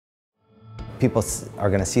People are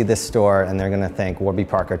going to see this store and they're going to think Warby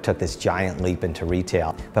Parker took this giant leap into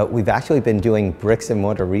retail. But we've actually been doing bricks and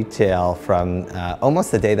mortar retail from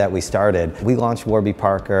almost the day that we started. We launched Warby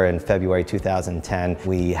Parker in February 2010.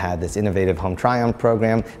 We had this innovative home try-on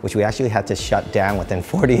program, which we actually had to shut down within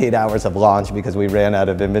 48 hours of launch because we ran out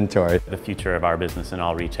of inventory. The future of our business in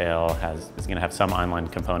all retail is going to have some online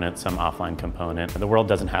component, some offline component. The world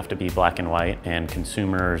doesn't have to be black and white, and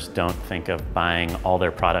consumers don't think of buying all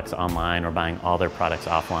their products online or buying all their products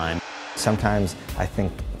offline. Sometimes I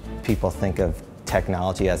think people think of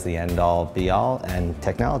technology as the end-all be-all, and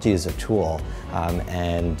technology is a tool.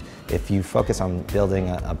 And if you focus on building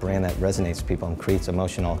a brand that resonates with people and creates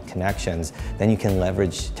emotional connections, then you can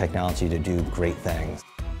leverage technology to do great things.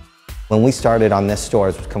 When we started on this store,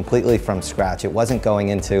 it was completely from scratch. It wasn't going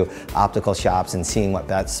into optical shops and seeing what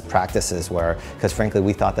best practices were, because frankly,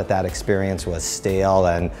 we thought that that experience was stale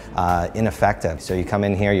and ineffective. So you come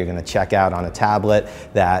in here, you're going to check out on a tablet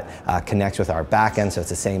that connects with our backend, so it's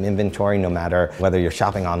the same inventory no matter whether you're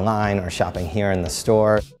shopping online or shopping here in the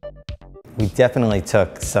store. We definitely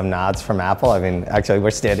took some nods from Apple. I mean, actually,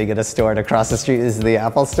 we're standing in a store and across the street is the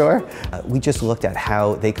Apple store. We just looked at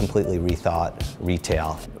how they completely rethought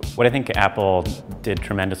retail. What I think Apple did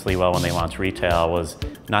tremendously well when they launched retail was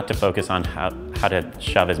not to focus on how to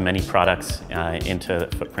shove as many products into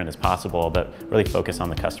the footprint as possible, but really focus on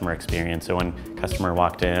the customer experience. So when a customer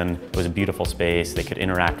walked in, it was a beautiful space, they could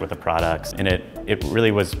interact with the products, and it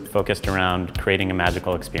really was focused around creating a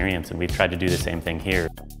magical experience, and we've tried to do the same thing here.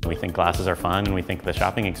 We think glasses are fun, and we think the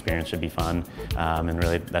shopping experience should be fun, and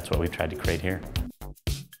really that's what we've tried to create here.